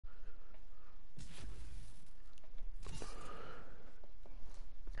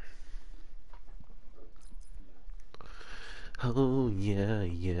Oh yeah,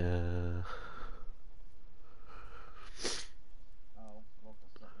 yeah.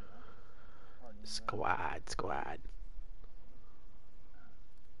 Squad, squad.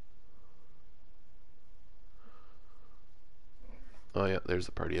 Oh yeah, there's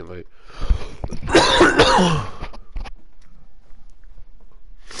the party invite.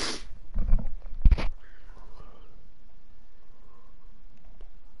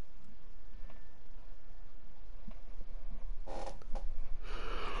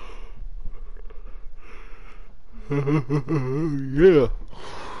 Yeah.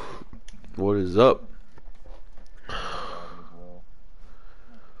 What is up?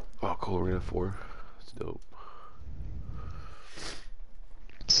 Oh, cool. We're gonna have 4. That's dope.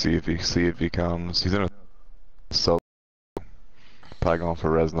 See if he comes. He's in a sub. Probably going for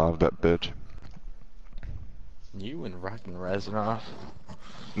Reznov, that bitch. You and rockin' Reznov.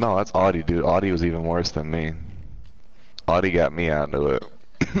 No, that's Audie, dude. Audie was even worse than me. Audie got me onto it.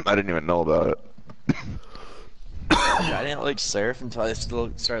 I didn't even know about it. Yeah, I didn't like Seraph until I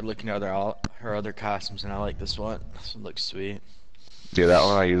started looking at her other costumes, and I like this one. This one looks sweet. Yeah, that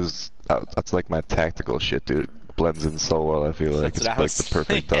one I use. That's like my tactical shit, dude. Blends in so well. I feel like That's it's what I like was the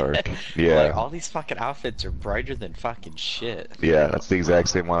perfect saying. dark. Like, Yeah, all these fucking outfits are brighter than fucking shit. yeah. That's the exact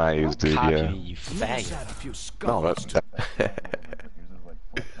same one I use, dude. Copy Yeah. me, you faggot. No,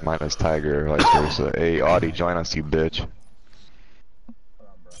 minus Tiger, vice versa. Hey, Audie, join us, you bitch.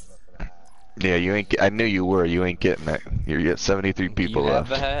 Yeah, you ain't. I knew you were. You ain't getting it. You're at 73 Do people you have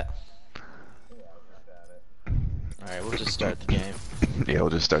left. the hat? Alright, we'll just start the game. Yeah, we'll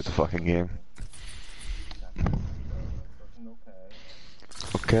just start the fucking game.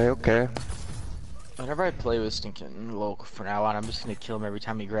 Okay. Whenever I play with stinking local from now on, I'm just gonna kill him every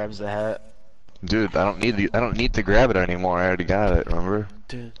time he grabs the hat. Dude, I don't need to grab it anymore. I already got it. Remember?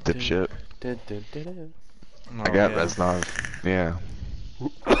 Dipshit. Oh, I got yeah. Reznov. Yeah.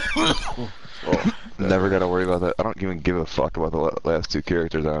 Oh, Never gotta worry about that. I don't even give a fuck about the last 2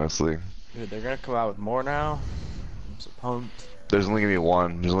 characters, honestly. Dude, they're gonna come out with more now. I'm so pumped. There's only gonna be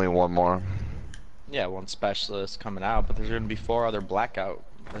one. There's only one more. Yeah, one specialist coming out, but there's gonna be 4 other blackout.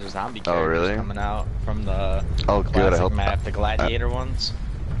 There's zombie Oh, characters really? coming out from the Oh, good. I classic hope. map, the gladiator ones.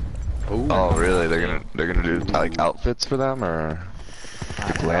 Ooh. Oh, really? They're gonna do like outfits for them or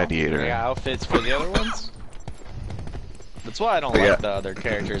the gladiator? They got outfits for the other ones. That's why I don't Yeah. like the other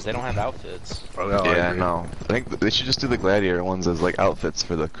characters. They don't have outfits. Oh, no, Yeah, agree. no. I think they should just do the gladiator ones as like outfits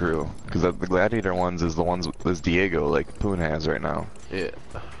for the crew, because the gladiator ones is the ones as Diego like Poon has right now. Yeah.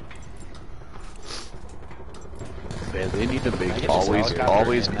 Man, they need to make Always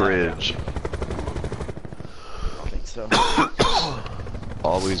helicopter in that. bridge. I don't think so.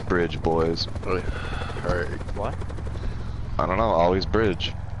 Always bridge, boys. Alright. What? I don't know. Always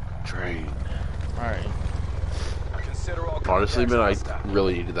bridge. Train. Alright. Honestly, man, I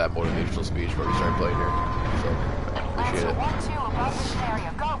really needed that motivational speech before we started playing here. So, appreciate it.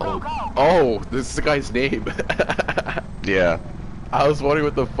 Oh, this is the guy's name. Yeah. I was wondering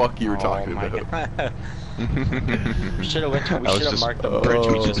what the fuck you were talking my about. God. We should have I was just- marked the bridge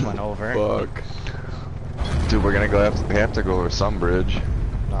we just went over. Fuck. Dude, we're gonna have to go over some bridge.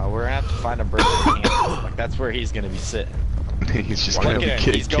 No, we're gonna have to find a bridge to camp. Like that's where he's gonna be sitting. He's just Look gonna at be him.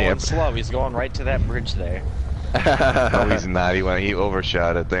 kid He's going camp. slow. He's going right to that bridge there. No, he's not. He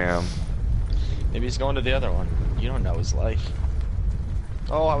overshot it. Damn. Maybe he's going to the other one. You don't know his life.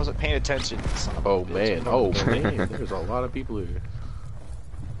 Oh, I wasn't paying attention. Son of a Oh bitch. man, oh man, there's a lot of people here.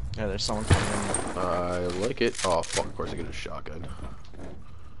 Yeah, there's someone coming in. I like it. Oh fuck, of course I get a shotgun.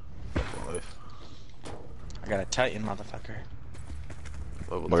 That's my life. I got a Titan, motherfucker.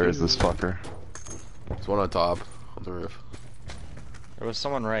 Level Where 2. is this fucker? There's one on top, on the roof. There was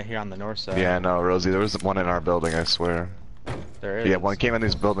someone right here on the north side. Yeah, no, Rosie. There was one in our building. I swear. There is. Yeah, one came in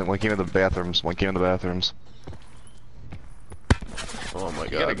this building. One came in the bathrooms. One came in the bathrooms. Oh my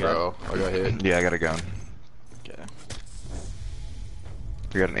got a god, gun? bro. I got hit. Yeah, I got a gun. Okay.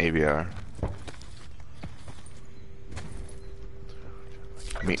 We got an ABR.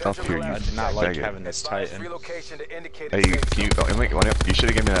 Meet up here, you I do not like faggot. having this Titan. Hey, you should have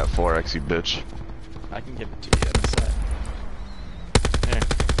given me that 4x, you bitch. I can give it to you in a sec. Here,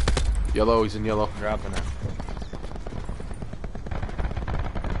 Yellow, he's in yellow. I'm dropping it.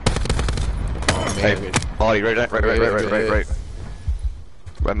 Oh Hey, man. Ollie, right.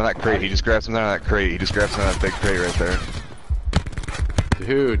 Right in that crate. He just grabbed something out of that crate. He just grabbed something out of that big crate right there.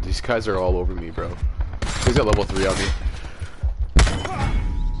 Dude, these guys are all over me, bro. He's got level 3 on me.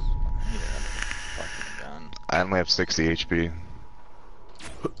 Fucking gun. I only have 60 HP.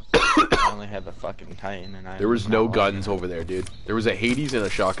 I only had the fucking Titan and I. There was no guns over there, dude. There was a Hades and a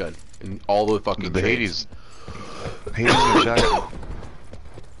shotgun. And all the fucking The trains. Hades. He didn't even shotgun.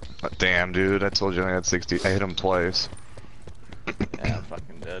 Damn, dude, I told you I had 60. I hit him twice. Yeah, I'm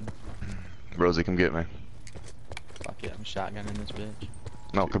fucking dead. Rosie, come get me. Fuck yeah, I'm shotgunning this bitch.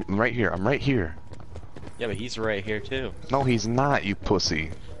 No, come, I'm right here. I'm right here. Yeah, but he's right here too. No, he's not, you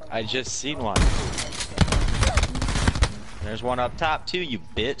pussy. I just seen one. There's one up top too, you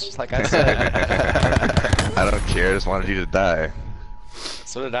bitch. Like I said. I don't care. I just wanted you to die.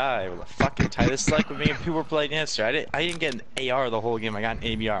 So did I. Well, fucking tight. This is like when me and people were playing yesterday. I didn't get an AR the whole game. I got an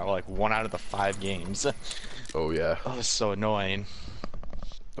ABR like 1 out of the 5 games. Oh yeah. Oh, it's so annoying.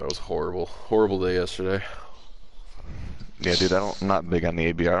 That was horrible. Horrible day yesterday. Yeah, dude, I'm not big on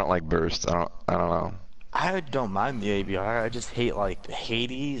the ABR. I don't like bursts. I don't know. I don't mind the ABR. I just hate like the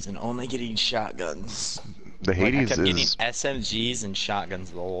Hades and only getting shotguns. The Like, Hades I kept getting is SMGs and shotguns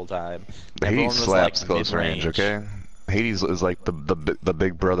the whole time. the Everyone Hades was, slaps like, close range. mid-range. Okay, Hades is like the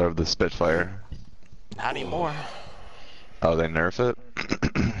big brother of the Spitfire. Not anymore. Oh, they nerf it.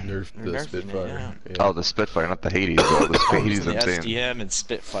 Nerf They're the nerfing it, Spitfire. yeah. Yeah. Oh, the Spitfire, not the Hades. Though. The Hades is The insane. SDM and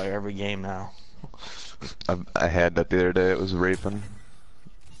Spitfire every game now. I had that the other day. It was raping.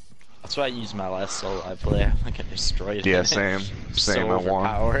 That's why I use my last solo I play. I can destroy it. Yeah, same. So Same. I won.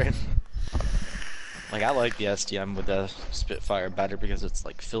 overpowered. Like I like the SDM with the Spitfire better because it's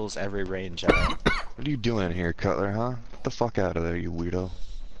like fills every range out. What are you doing here, Cutler? Huh? Get the fuck out of there, you weirdo.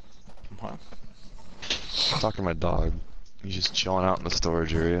 What? I'm talking to my dog. He's just chilling out in the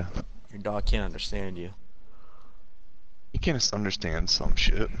storage area. Your dog can't understand you. You can't understand some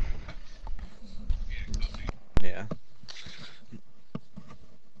shit. Yeah.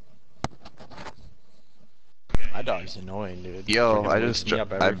 My dog's annoying, dude. Yo, Freaking I wakes just me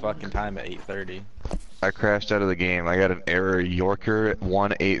up every fucking time at 8:30. I crashed out of the game. I got an error. Yorker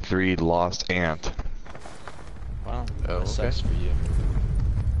 183 lost ant. Wow, Oh, that okay. sucks for you.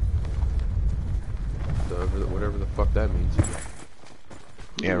 Whatever the fuck that means.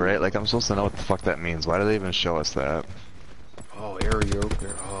 Yeah, right? Like, I'm supposed to know what the fuck that means. Why do they even show us that? Oh, area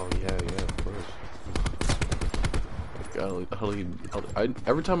opener. Oh, yeah, of course.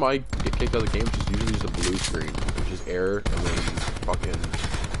 Every time I get kicked out of the game, it's just usually just a blue screen. It's just error, and then fucking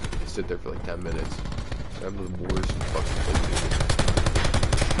sit there for like 10 minutes. I'm the worst fucking thing.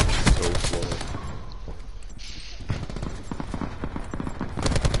 So slow.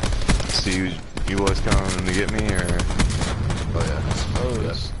 So you boys coming to get me, or? Oh, yeah. suppose.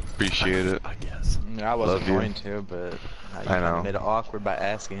 Yes. Appreciate it. I guess. I mean, I wasn't Love you. going to, but I kinda know. made it awkward by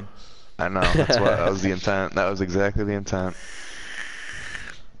asking. I know. That's what that was the intent. That was exactly the intent.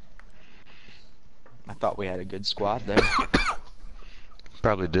 I thought we had a good squad there.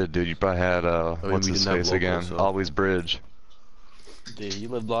 Probably did, dude. You probably had mean, what's we his didn't have face again? locals, so. Always Bridge. Dude, you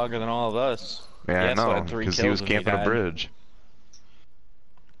lived longer than all of us. Yeah, He I also know, had 3 because he kills was when he camping a died. bridge.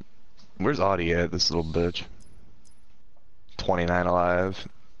 Where's Audie at, this little bitch? 29 alive.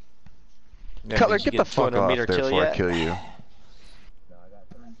 Yeah, Cutler, did you get the fuck 200 off meter there kill before I yet? kill you.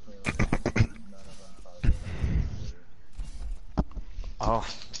 Oh,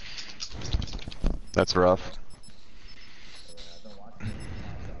 That's rough.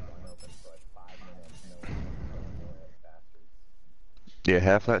 Yeah,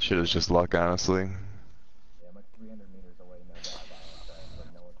 half that shit is just luck, honestly.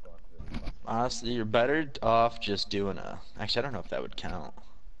 honestly, you're better off just doing a... Actually, I don't know if that would count.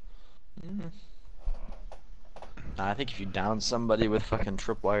 I think if you down somebody with fucking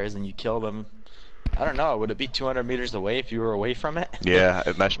tripwires and you kill them, I don't know, would it be 200 meters away if you were away from it? Yeah,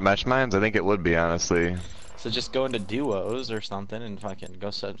 mesh mines, I think it would be, honestly. So just go into duos or something and fucking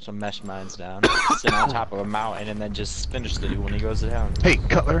go set some mesh mines down, sit on top of a mountain, and then just finish the dude when he goes down. Hey,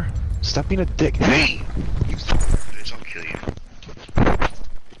 Cutler, stop being a dick. Hey! You son of a bitch, I'll kill you.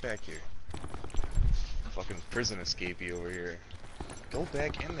 Get back here. Fucking prison escapee over here. Go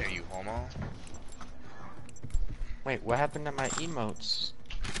back in there, you homo. Wait, what happened to my emotes?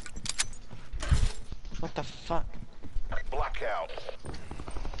 What the fuck? Blackout.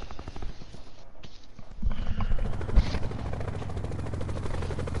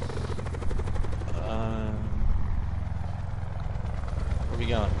 Where we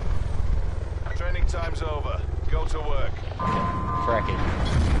going? Training time's over. Go to work. Fracking.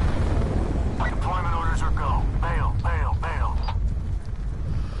 Deployment orders are go. Bail, bail, bail.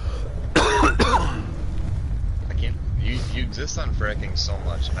 I can't. You exist on fracking so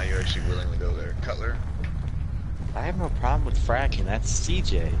much, now you actually willingly go there. Cutler? I have no problem with fracking. That's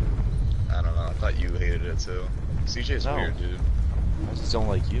CJ. I don't know. I thought you hated it too. CJ's No. weird, dude. I just don't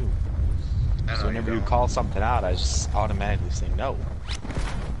like you. I So know whenever you don't. call something out, I just automatically say no.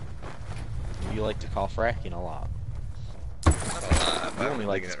 You like to call fracking a lot. You only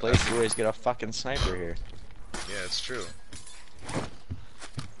like this place. You always get a fucking sniper here. Yeah, it's true.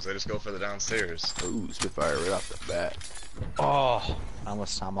 Cause I just go for the downstairs. Ooh, Spitfire right off the bat. Oh, I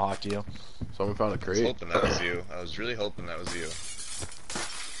almost tomahawked you. Someone found a I was crate. hoping that was you. I was really hoping that was you.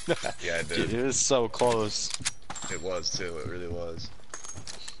 Yeah, I did. Dude, it was so close. It was too. It really was.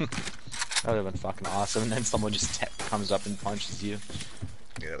 That would have been fucking awesome. And then someone just comes up and punches you.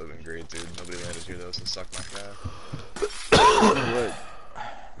 Yeah, that would have been great, dude. Nobody landed here though, so suck my cock.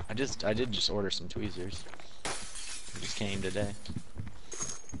 I did just order some tweezers. I just came today.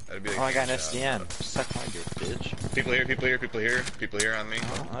 That'd be like Oh, I got an a shot. SDN. Suck my dick, bitch. People here, people here, people here, people here on me.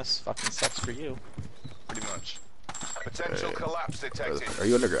 Oh, that's fucking sucks for you. Pretty much. Potential collapse detected. Are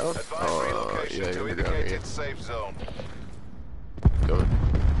you underground? Advise relocation yeah, to you're underground. indicated safe zone. Going.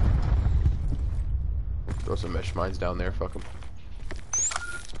 Throw some mesh mines down there. Fuck them.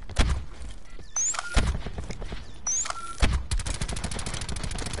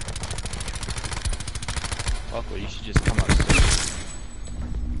 Fuck, well, you should just come upstairs.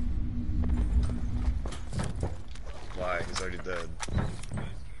 Why? He's already dead.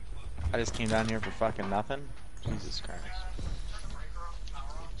 I just came down here for fucking nothing. Jesus Christ.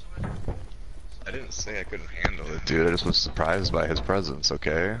 I didn't say I couldn't handle it, dude. I just was surprised by his presence,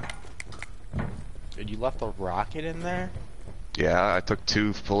 okay? Dude, you left a rocket in there? Yeah, I took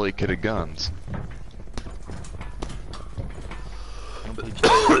 2 fully kitted guns. I don't believe you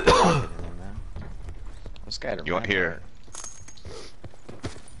left a rocket in there, man. This guy had a You want here?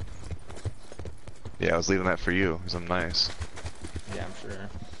 Yeah, I was leaving that for you, because I'm nice. Yeah, I'm sure.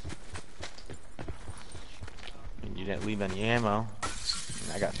 And you didn't leave any ammo.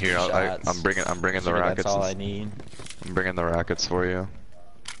 I got 3 Here, shots. I'm bringing the Figure rockets. That's all I need. I'm bringing the rockets for you.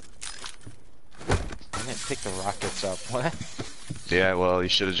 I didn't pick the rockets up. What? Yeah, well, you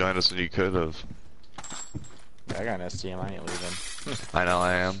should have joined us when you could have. I got an STM. I ain't leaving. I know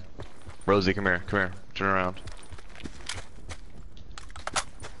I am. Rosie, come here, turn around.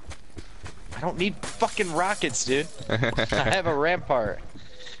 I don't need fucking rockets, dude. I have a rampart.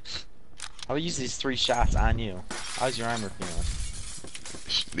 I'll use these 3 shots on you. How's your armor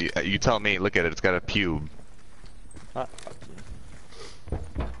feeling? You tell me. Look at it. It's got a pube. Fuck you.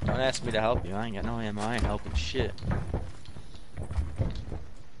 Don't ask me to help you. I ain't got no ammo. I ain't helping shit.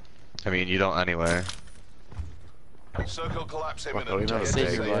 I mean, you don't anyway. Circle collapse Fuck, imminent. I don't even I have a saved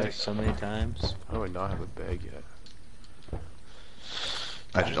bag your yet. life so many times. How do I not have a bag yet?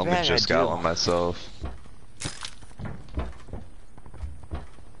 I Not only bad, just I got do. one myself.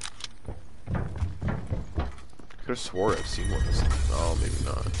 I could have swore I've seen one. Oh, maybe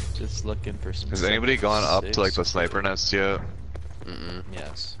not. Just looking for some. Has anybody gone up to like the 7.56. sniper nest yet? Mm-mm.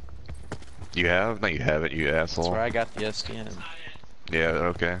 Yes. You have? No, you haven't. You That's asshole. where I got the SDN.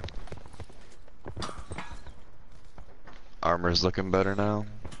 Yeah. Okay. Armor's looking better now.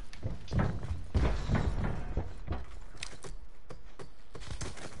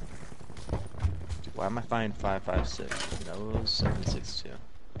 Why am I finding 5.56? No, 7.62.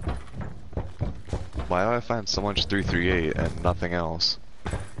 Why do I find so much 338 and nothing else?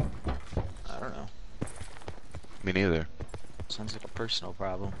 I don't know. Me neither. Sounds like a personal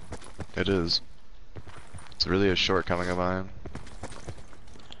problem. It is. It's really a shortcoming of mine.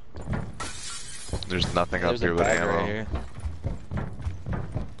 There's nothing up There's here a but bag ammo. right here.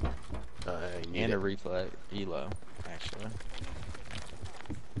 I need And it. a reflex elo, actually.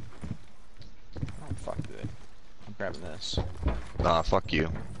 Oh, fuck it. I'm grabbing this. Nah, fuck you.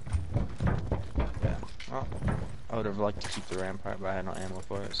 Yeah. Well, I would have liked to keep the rampart, but I had no ammo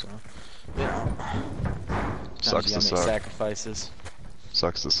for it, so. Yeah. Sucks you to gotta make suck. sacrifices.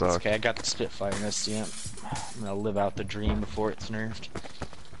 Sucks to It's suck. okay, I got the Spitfire and SDM. I'm gonna live out the dream before it's nerfed.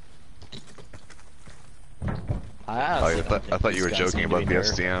 Oh, honestly I don't think thought you these were guns joking need to about be the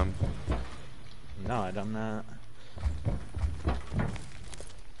nerfed. SDM. No, I'm not.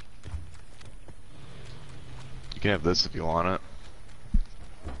 You can have this if you want it.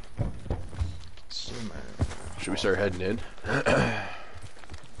 Consumer. Should we start heading in? There's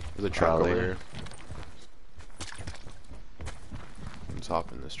a truck Probably. over here. Let's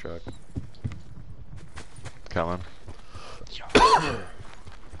hop in this truck. Coming.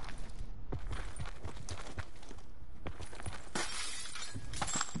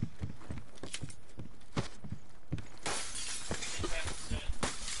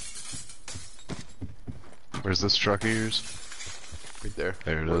 Where's this truck of yours? Right there.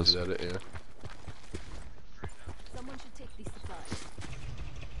 There it Or is. that it? Yeah. Someone should take these supplies.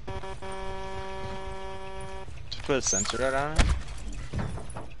 Just put a sensor right on it.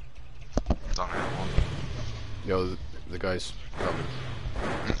 Don't know. Yo, the guy's coming.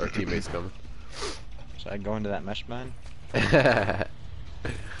 Our teammate's coming. Should I go into that mesh mine?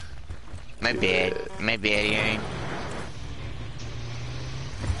 Nah, My bad. My bad, Aaron.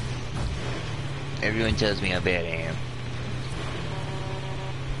 Everyone tells me how bad I am.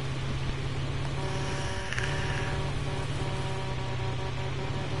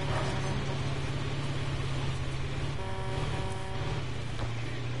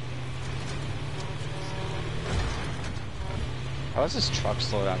 How is this truck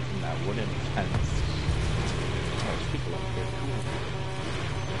slow down from that wooden fence? Oh, there's people up here.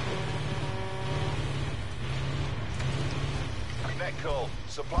 Net call.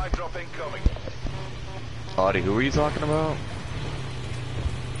 Supply drop incoming. Audie, who were you talking about?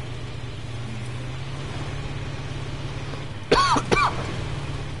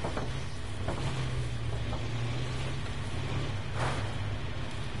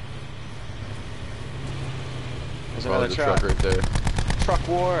 There's Oh, another there's a truck. truck right there. Truck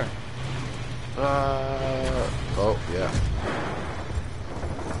war. Oh, yeah.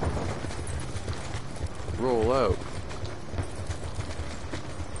 Roll out.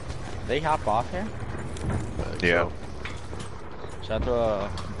 They hop off here? I think Yeah. so. Should I throw a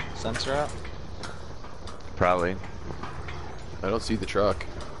sensor out? Probably. I don't see the truck.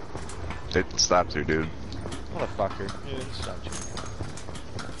 It stopped here, dude. Motherfucker. Yeah, he stopped you.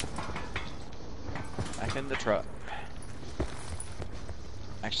 Back in the truck.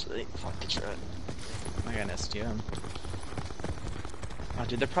 Actually, fuck the truck. I got an STM. Oh,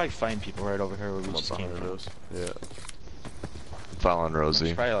 dude, they're probably fighting people right over here where we Come up just came behind from. us. Yeah. Following I should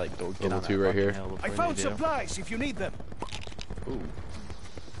Rosie. probably like go get Level on that 2 right fucking here. hill I before found they do. supplies if you need them. Ooh.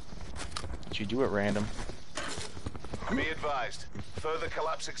 Did you do it random? Be advised. Further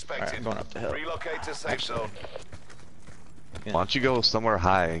collapse Alright, expected. I'm going up the hill. Relocate to safe Actually. zone. Yeah. Why don't you go somewhere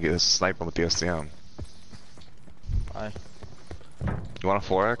high and get a sniper with the STM? I You want a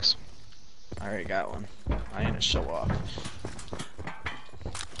 4X? already got one. I ain't a show off.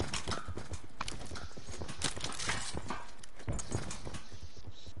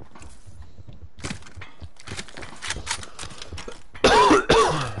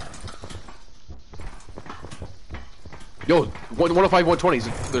 Yo, 105,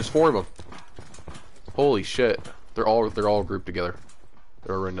 120s. There's 4 of them. Holy shit. They're all grouped together.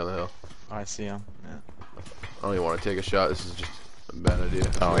 They're running down the hill. Oh, I see him. Yeah. I don't even want to take a shot. This is just a bad idea.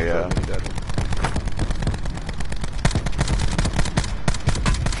 Oh, yeah.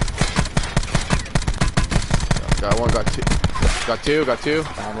 Got one, got two. Got two.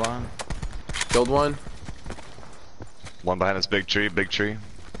 Found one. Killed one. One behind this big tree, big tree.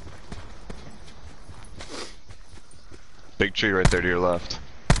 Big tree right there to your left.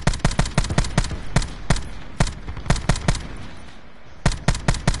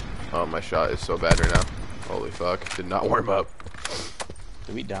 Oh, my shot is so bad right now. Holy fuck. Did not warm up.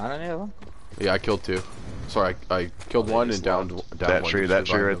 Did we down any of them? Yeah, I killed 2. Sorry, I killed they one just and downed left. That one. tree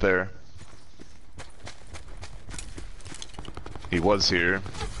Just right behind them. there. He was here.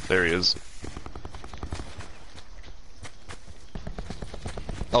 There he is.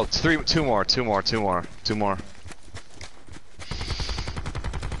 Oh, two more.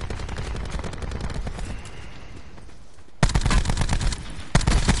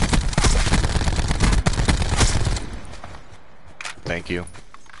 Thank you.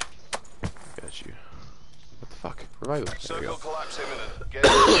 Got you. What the fuck? Revive him. There we Circle go. collapse imminent. Get to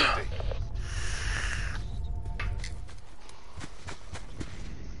safety.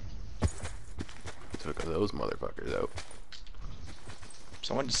 Took those motherfuckers out.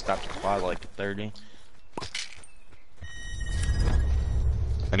 Someone just stopped at quad like 30.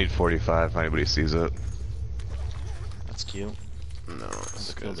 I need 45 if anybody sees it. That's cute. No, That's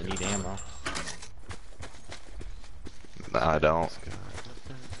this cool guy's to got- need ammo. Nah, I don't.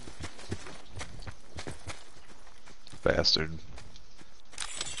 Bastard.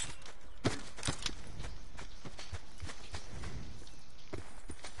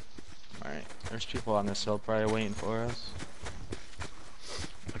 Alright, there's people on this hill probably waiting for us.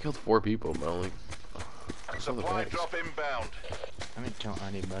 I killed 4 people, but only. I saw the Supply bags. drop inbound. I didn't kill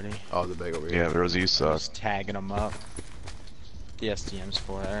anybody. Oh, the bag over here. Yeah, Rosie, you suck. Just tagging them up. The STM's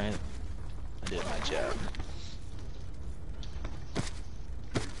for it, alright? I did my job.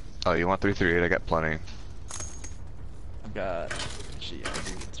 Oh, you want 338? I got plenty. I've got. Gee, I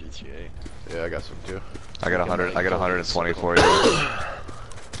do get 338. Yeah, I got some too. I got 100. I got 120 for you. Well,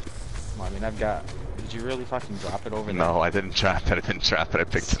 I mean, I've got. Did you really fucking drop it over there? No, I didn't trap it. I didn't trap it. I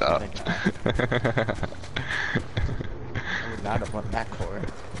picked it up. I would not have went back for it.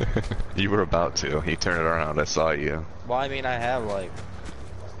 You were about to. He turned it around. I saw you. Well, I mean, I have like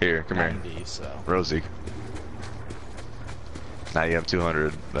Here, come here. 90, so. Rosie. Now you have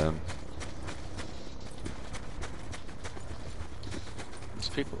 200 then.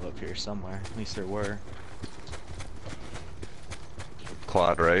 people up here somewhere. At least there were.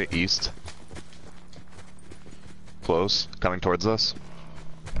 Quad right, east. Close, coming towards us.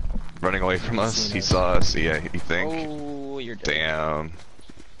 Running away from us. He saw us. Yeah, you think? Oh, you're dead. Damn.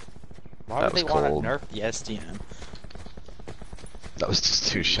 Why That would they was want cold. to nerf the SDM? That was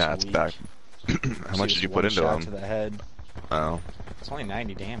just 2 It was shots weak. back. How much did you put into One shot him? to the head. Oh, It's only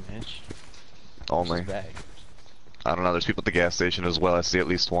 90 damage. only. Which is bad. I don't know. There's people at the gas station as well. I see at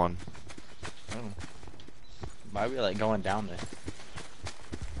least one. Oh. Why are we like going down there?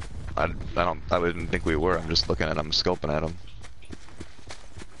 I wouldn't think we were. I'm just looking at him, scoping at him.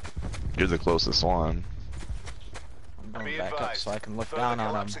 You're the closest one. I'm going Be back up advised. so I can look Further down on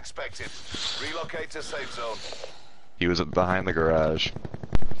him. collapse expected. Relocate to safe zone. He was behind the garage.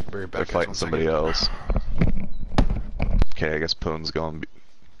 Bring it They're back. guys, fighting 1 somebody second. else. Okay, I guess Poon's going.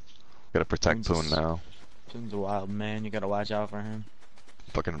 Gotta protect Poon now. Poon's a wild man. You gotta watch out for him.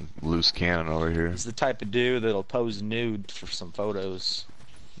 Fucking loose cannon over here. He's the type of dude that'll pose nude for some photos.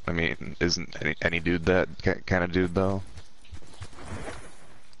 I mean, isn't any dude that kind of dude though?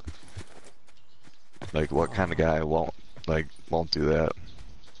 Like, what kind of guy won't do that?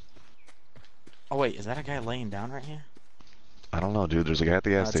 Oh wait, is that a guy laying down right here? I don't know, dude. There's a guy at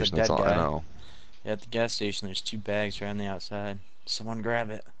the gas That's a station. That's dead all I guy. know. Yeah, at the gas station there's 2 bags right on the outside. Someone grab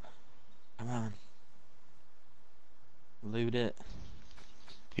it. Come on. Loot it.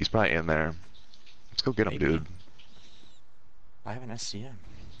 He's probably in there. Let's go get him, Maybe. dude. I have an SCM.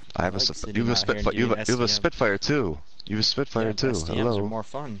 I have like a sitting you have a out here and Spitfire. You have getting a SCM. Spitfire too. You have a Spitfire Yeah, too. SDMs Hello. are more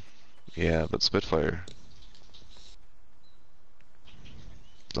fun. Yeah, but Spitfire.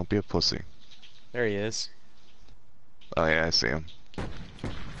 Don't be a pussy. There he is. Oh yeah, I see him.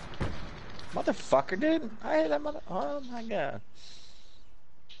 Motherfucker, dude. I hate that mother. Oh my god.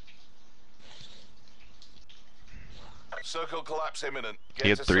 Circle collapse imminent. Get He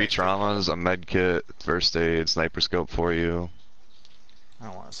had to 3 safety. traumas, a med kit, first aid, sniper scope for you, I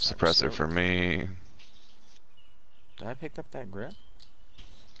don't want to suppressor for me. Did I pick up that grip?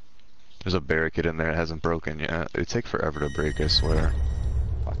 There's a barricade in there. It hasn't broken yet. It take forever to break, I swear.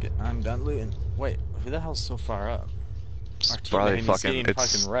 Fuck it. I'm done looting. Wait, who the hell's so far up? It's Our probably teammate is fucking. getting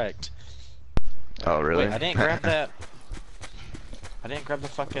It's. fucking wrecked. Oh really? Wait, I didn't grab that. I didn't grab the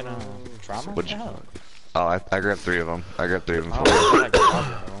fucking trauma. What'd you- What the hell? Oh, I grabbed 3 of them. I grabbed 3 of them Oh, for you. I thought I grabbed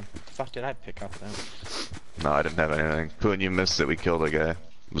all of them. The fuck did I pick up then? No, I didn't have anything. Poon, you missed it. We killed a guy. It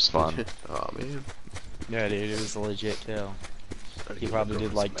was fun. Oh man. Yeah, dude, it was a legit kill. He probably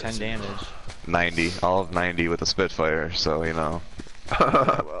did like 10 damage. 90, all of 90 with a Spitfire. So you know,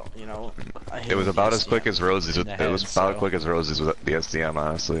 Well, you know, I hit it was him about with as the quick SDM as Rosie's. in With, the it was head, about so- quick as Rosie's with the SDM,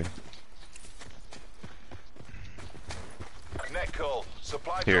 honestly. Net call.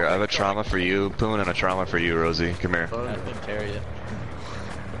 Supply Here, I have a drop trauma incoming. for you, Poon, and a trauma for you, Rosie. Come here. I didn't carry it.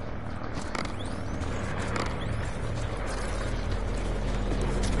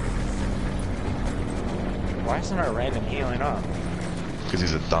 Why isn't our random healing up? Because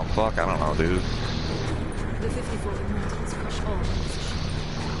he's a dumb fuck. I don't know, dude. The 54 Mountains crush all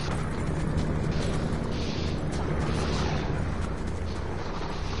opposition.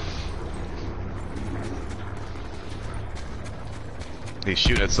 He's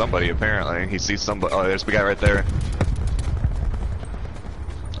shooting at somebody, apparently. He sees somebody. Oh, there's the guy right there.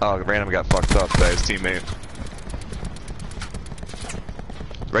 Oh, random got fucked up by his teammate.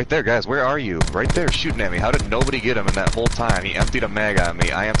 Right there, guys. Where are you? Right there, shooting at me. How did nobody get him in that whole time? He emptied a mag on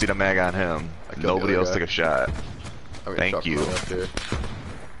me. I emptied a mag on him. I killed Nobody the other else guy. took a shot. I'm gonna Thank truck you. right up there.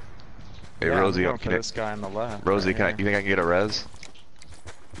 Hey, Yeah, Rosie, I'm going for can this guy on the left. Rosie, right can I, here. you think I can get a res?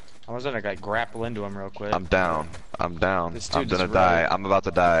 I was gonna like grapple into him real quick. I'm down. I'm down. This I'm dude is gonna die. right. I'm about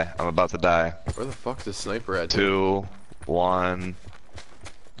to die. I'm about to die. Where the fuck's the sniper at? 2, 1.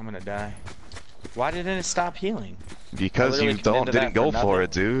 I'm gonna die. Why didn't it stop healing? Because literally you committed didn't that go for for nothing.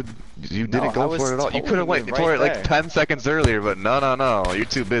 it, dude. You No, didn't I go was for it at all. You could have totally went for it right like there. 10 seconds earlier, but no. You're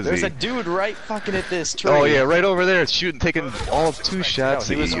too busy. There's a dude right fucking at this tree. Oh yeah, right over there, shooting, taking all of 2 No, shots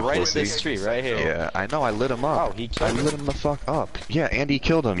he at was you, right at pussy. this tree, right here. Yeah, I know. I lit him up. Oh, he killed I him. lit him the fuck up. Yeah, and he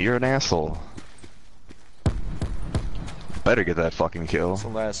killed him. You're an asshole. Better get that fucking kill. That's the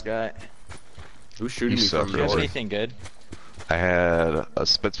last guy. Who's shooting You me suck, from Do you have Lord. north? anything good? I had a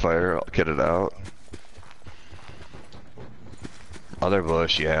Spitfire kitted out. Other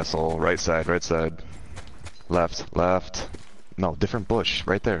bush, you asshole. Right side, right side. Left, left. No, different bush.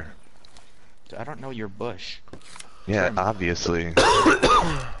 Right there. I don't know your bush. Yeah, Trim. obviously.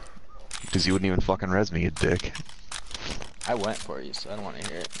 Because you wouldn't even fucking res me, you dick. I went for you, so I don't want to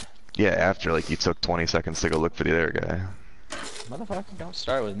hear it. Yeah, after like you took 20 seconds to go look for the other guy. Motherfucker, don't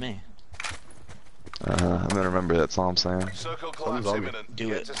start with me. I'm gonna remember that. That's all I'm saying. Circle Someone's collapse on me. imminent. Do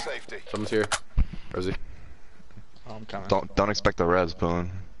Get it. to safety. Someone's here. Rosie. Oh, I'm coming. Don't expect the res,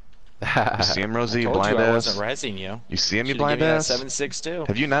 Poon. You see him, Rosie? I You told blind you I ass. wasn't rezzing you. You see him, you Should've blind given me ass? that 7.62.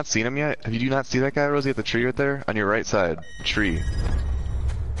 Have you not seen him yet? Have you not see that guy, Rosie, at the tree right there? On your right side. Tree.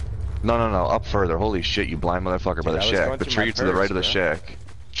 No, up further. Holy shit, you blind motherfucker, by Dude, the I was shack. going The through my tree to the right purse, of the bro. shack.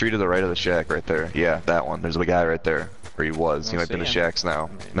 Tree to the right of the shack right there. Yeah, that one. There's a guy right there. Or he was. He don't might be in the see him. shacks now.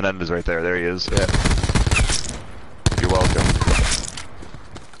 Menendez right there. There he is. Yeah. You're welcome.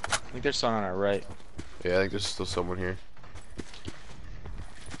 I think there's someone on our right. Yeah, I think there's still someone here.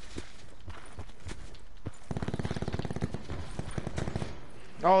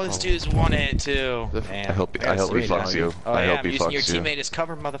 Oh, this dude's 1 too. The- Man, I hope he gotta see fucks that. you. Oh I yeah, hope I'm he using your fucks you. teammate as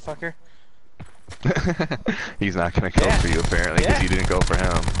cover, motherfucker. He's not gonna go Yeah. for you apparently because Yeah. you didn't go for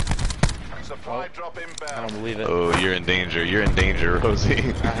him. Supply drop I inbound. don't believe it. Oh, you're in danger. You're in danger,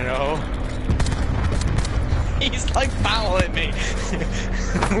 Rosie. I know. He's like following me.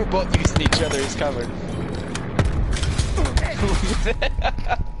 We're both using each other as cover.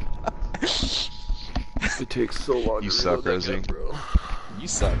 It takes so long. You to suck, reload that Rosie. gun, bro. You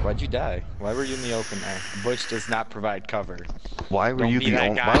suck. Why'd you die? Why were you in the open there? The bush does not provide cover. Why were Don't you be the that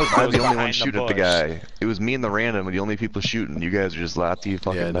only? guy Why was who I goes the only one behind the shooting at the bush. guy? It was me and the random, the only people shooting. You guys are just after you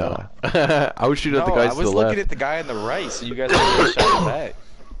fucking Yeah, die. no. I was shooting at the No, guys I to was the looking left. at the guy on the right, so you guys were shot back.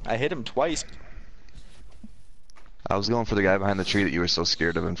 I hit him twice. I was going for the guy behind the tree that you were so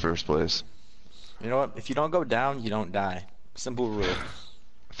scared of in first place. You know what? If you don't go down, you don't die. Simple rule.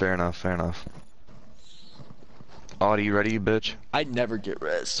 Fair enough. Fair enough. Audie, you ready, you bitch? I never get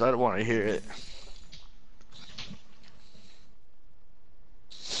rest, so I don't want to hear it.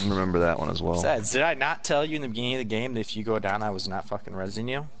 Remember that one as well. Besides, did I not tell you in the beginning of the game that if you go down, I was not fucking rezzing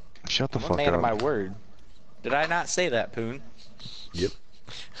you? Shut the I'm a fuck man of my up. word. Did I not say that, Poon? Yep.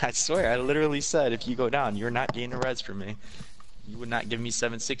 I swear, I literally said if you go down, you're not getting a res from me. You would not give me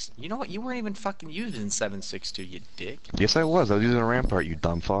 7.6. You know what? You weren't even fucking using 7.62, you dick. Yes, I was. I was using a rampart, you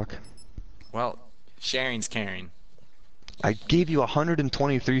dumb fuck. Well, sharing's caring. I gave you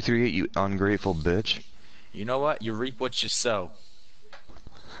 123.38, you ungrateful bitch. You know what? You reap what you sow.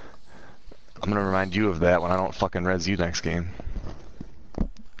 I'm gonna remind you of that when I don't fucking res you next game.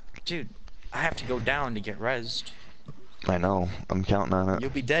 Dude, I have to go down to get rezzed. I know. I'm counting on it.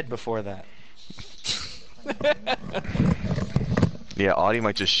 You'll be dead before that. Yeah, Audie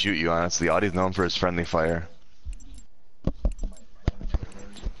might just shoot you, honestly. Audie's known for his friendly fire.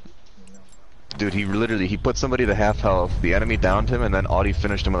 Dude, he put somebody to half health, the enemy downed him, and then Audie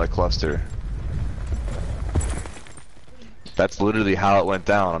finished him with a cluster. That's literally how it went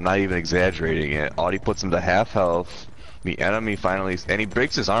down. I'm not even exaggerating it. Audie puts him to half health, the enemy finally, and he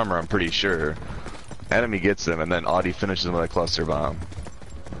breaks his armor, I'm pretty sure. Enemy gets him, and then Audie finishes him with a cluster bomb.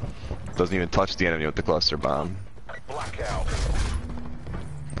 Doesn't even touch the enemy with the cluster bomb. Blackout.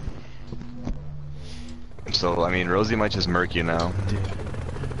 So, I mean, Rosie might just murk you now.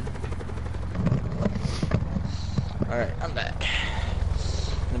 Alright, I'm back.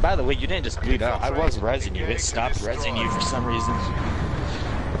 And by the way, you didn't just bleed out. I was rezzing you. It stopped rezzing you for some reason.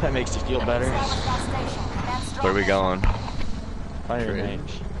 If that makes you feel better. Where are we going? Fire Train.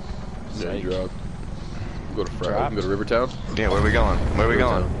 range. Yeah, Psych. drop. Go to Fry. Drop. Go to Rivertown. Yeah, where are we going? Where are we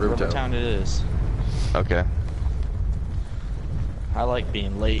going? Rivertown. Rivertown it is. Okay. I like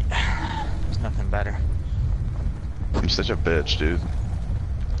being late. There's nothing better. You're such a bitch, dude.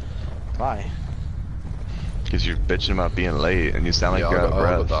 Why? Because you're bitching about being late, and you sound like Yeah, you're out I'll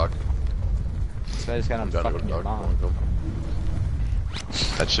go of breath. dock. This guy's got on Gotta go fucking to your dock. mom.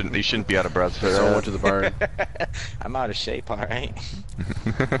 You shouldn't be out of breath for So that. much of the barn. I'm out of shape, alright?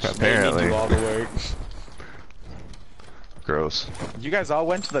 Apparently. Do all the work. Gross. You guys all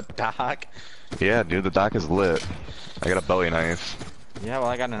went to the dock? Yeah, dude, the dock is lit. I got a belly knife. Yeah, well,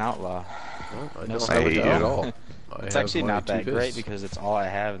 I got an outlaw. Well, I No don't snow have hate it you. at all. It's actually not that great because it's all I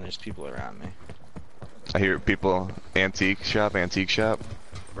have and there's people around me. I hear people. Antique shop.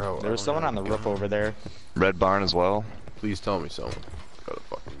 Bro, There was someone on the roof over there. Red barn as well. Please tell me someone got a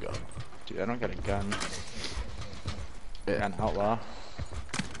fucking gun. Dude, I don't got a gun. I Yeah. got an outlaw.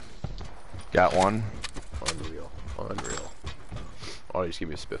 Got one. Unreal. Oh, just give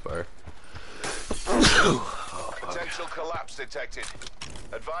me a Spitfire. Potential collapse detected.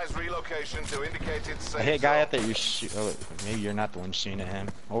 Advise relocation to indicated safe I hit a guy zone. out there. Oh, maybe you're not the one shooting at him.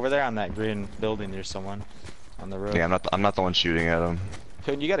 Over there on that green building, there's someone on the roof. Yeah, I'm not the one shooting at him.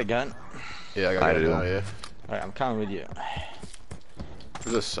 Coon, you got a gun? Yeah, I got I a gun do. now, yeah. Alright, I'm coming with you.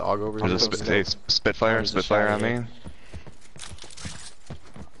 There's a SOG over here. There's a There's hey, Spitfire there's a Spitfire shot on here. me.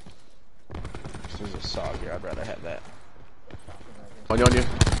 There's a saw here. I'd rather have that. On you.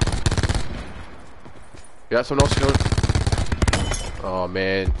 Yeah, someone else killed. Oh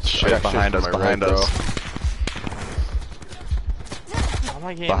man. Shit, behind us, behind us. How am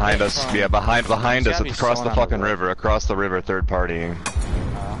I getting Behind hit us, from? yeah, behind us, There's gotta be across the someone on fucking roof. river, across the river, third party.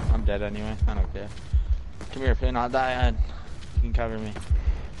 I'm dead anyway. I don't care. Come here, Pin. I'll die. You can cover me.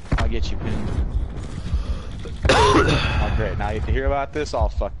 I'll get you, Pin. Oh, great. Now you have to hear about this all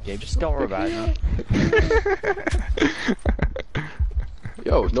fuck game. Just don't revive me.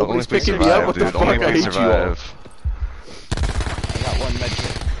 Yo, nobody's Only if we picking me up. survive, What the dude. fuck? Only I if we hate you all. survive. I got one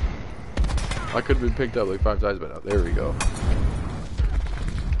medkit. I could have been picked up like 5 times by now. There we go.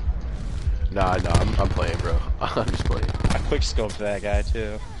 Nah, I'm playing, bro. I'm just playing. I quick scoped that guy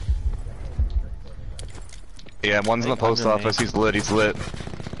too. Yeah, one's in the post Underneath. office. He's lit. He's lit.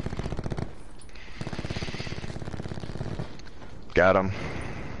 Got him.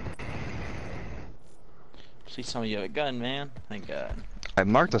 See, some of you have a gun, man. Thank God. I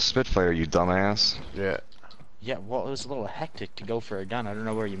marked a Spitfire, you dumbass. Yeah. Yeah, well, it was a little hectic to go for a gun. I don't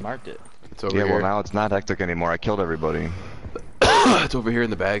know where you marked it. It's over Yeah, here. well now it's not hectic anymore. I killed everybody. It's over here in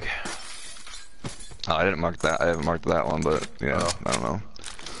the bag. Oh, I didn't mark that. I haven't marked that one, but yeah, Oh. I don't know.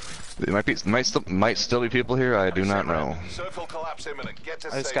 There might still be people here. I do not know. Circle collapse imminent. Get to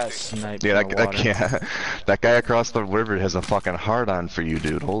I just safety. got sniped. Yeah, in the water. that guy across the river has a fucking hard on for you,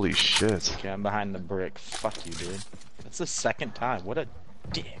 dude. Holy shit. Okay, I'm behind the brick. Fuck you, dude. That's the second time. What a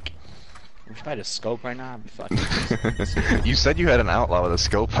dick. If I had a scope right now, I'd be fucking. You said you had an outlaw with a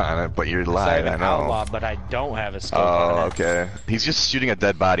scope on it, but you're I lying. have I an know. outlaw, but I don't have a scope Oh, on it. okay. He's just shooting a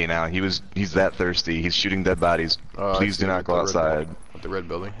dead body now. He's that thirsty. He's shooting dead bodies. I Please see do him not with go the red outside. With the red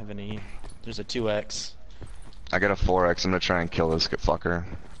building. I have any. There's a 2x. I got a 4x. I'm gonna try and kill this fucker.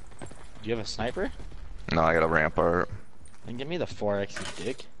 Do you have a sniper? No, I got a rampart. Then give me the 4x, you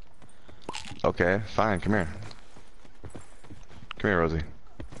dick. Okay, fine. Come here. Come here, Rosie.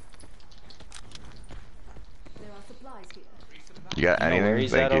 There are supplies here. You got You know anything? where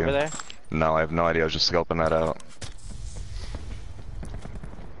he's Thank at you. over there? No, I have no idea. I was just scoping that out.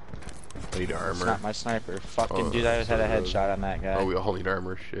 I need It's armor. not my sniper. Fucking Oh, dude, I just had a so headshot on that guy. Oh, we all need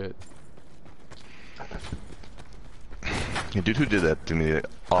armor. Shit. Yeah, dude, who did that to me?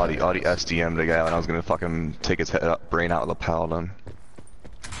 Audi SDM the guy when I was gonna fucking take his head up, brain out with a paladin.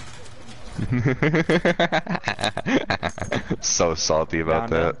 So salty about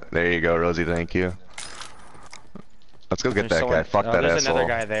Down, that. There you go, Rosie. Thank you. Let's go get There's that guy. someone- Fuck that there's asshole. another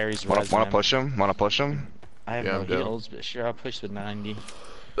guy there. He's Wanna resin. push him? Wanna push him? I have Yeah, no I'm down. heals, but sure, I'll push with 90.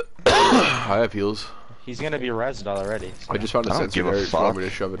 I have heals. He's gonna be resin already. So. I just found a I don't sensor give a there. If you want me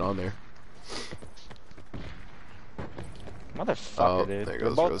fuck. to shove it on there. Motherfucker, Oh, dude. there They're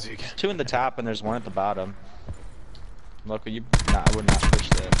goes both Rosie. 2 in the top and there's 1 at the bottom. Look, you. Nah, I would not push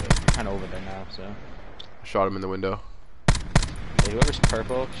that, but you're kind of over there now, so. Shot him in the window. Hey, whoever's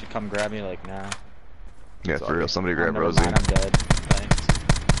purple should come grab me, like, now. Yeah, for real. Somebody Oh, grab never Rosie. mind, I'm dead. Thanks.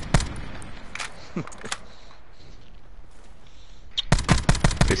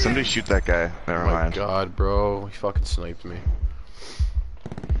 Hey, somebody shoot that guy. Never Oh my mind. god, bro. He fucking sniped me.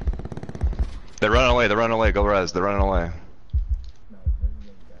 They're running away. They're running away. Go res. They're running away.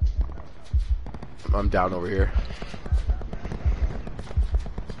 I'm down over here.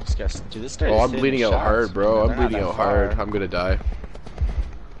 This guy's, dude, this guy Oh, just I'm hitting bleeding out shots, hard, bro. man. I'm They're not bleeding that out hard. far. I'm gonna die.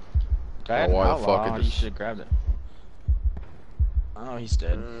 Guy had Oh, an why the outlaw, fuck it you just- should have grabbed it. Oh, he's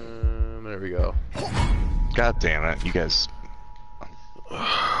dead. There we go. God damn it, you guys.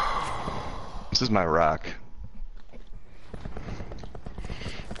 This is my rock.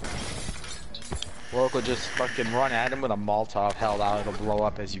 Local just fucking run at him with a Molotov held out. It'll blow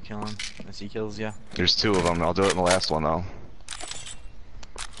up as you kill him. As he kills you. There's 2 of them. I'll do it in the last one though.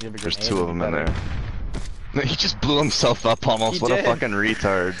 You have a There's grenade, 2 of it'd them be in better. there. He just blew himself up almost. He What did. a fucking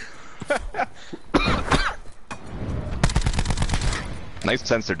retard. Nice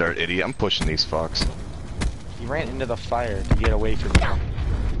sensor dart, idiot. I'm pushing these fucks. He ran into the fire to get away from you.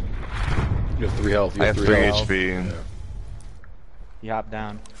 You have 3 health. You I have 3 health. HP. He hopped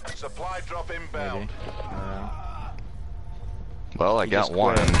down. Supply drop inbound. Maybe. Well, I He got just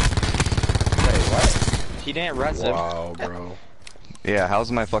 1. quit. Wait, what? He didn't res him. Wow, bro. Yeah,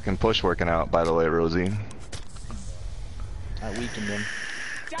 how's my fucking push working out, by the way, Rosie? I weakened him.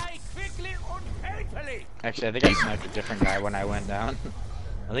 Actually, I think I sniped a different guy when I went down.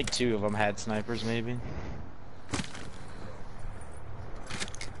 I think 2 of them had snipers, maybe.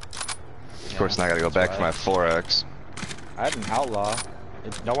 Of course, now I gotta go back for my 4X. I had an outlaw.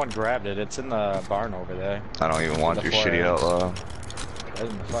 No one grabbed it. It's in the barn over there. I don't even want The your 4X. shitty outlaw. Right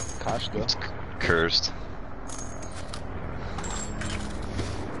in the fucking Koshka. It's cursed.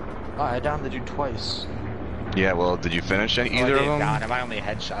 Oh, I downed the dude twice. Yeah, well, did you finish I either of didn't down them? him. I only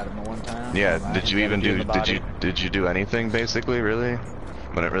headshot him the one time. Yeah, I did didn't you get him even in do, the body. did you do anything, basically, really?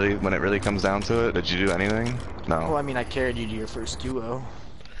 When it really comes down to it, did you do anything? Well, No. I mean, I carried you to your first duo.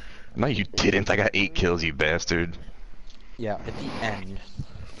 No, you didn't. I got 8 kills, you bastard. Yeah, at the end.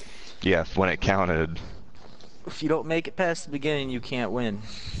 Yeah, when it counted. If you don't make it past the beginning, you can't win.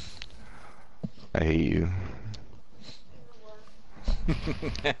 I hate you.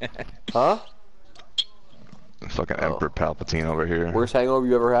 Huh? Fucking Oh. Emperor Palpatine over here. Worst hangover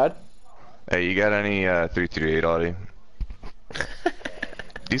you ever had? Hey, you got any 338 Audi?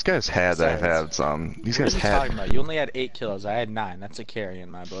 These guys had that Besides, had some. These What are guys you had. talking about? You only had 8 kills. I had 9. That's a carry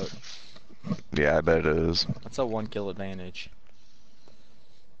in my book. Yeah, I bet it is. That's a 1 kill advantage.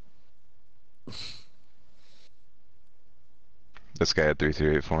 This guy had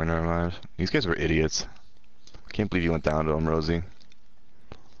 3384, never mind. These guys were idiots. I can't believe you went down to him, Rosie.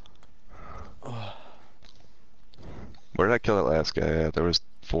 Where did I kill that last guy at? There was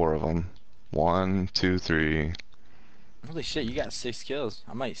 4 of them. 1, 2, 3. Holy shit, you got 6 kills.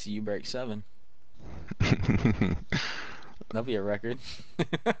 I might see you break 7. That'll be a record.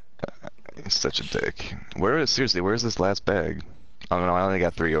 He's such a dick. Seriously, where's this last bag? Oh no, I only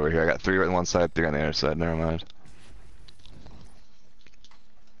got 3 over here. I got 3 on one side, 3 on the other side. Never mind.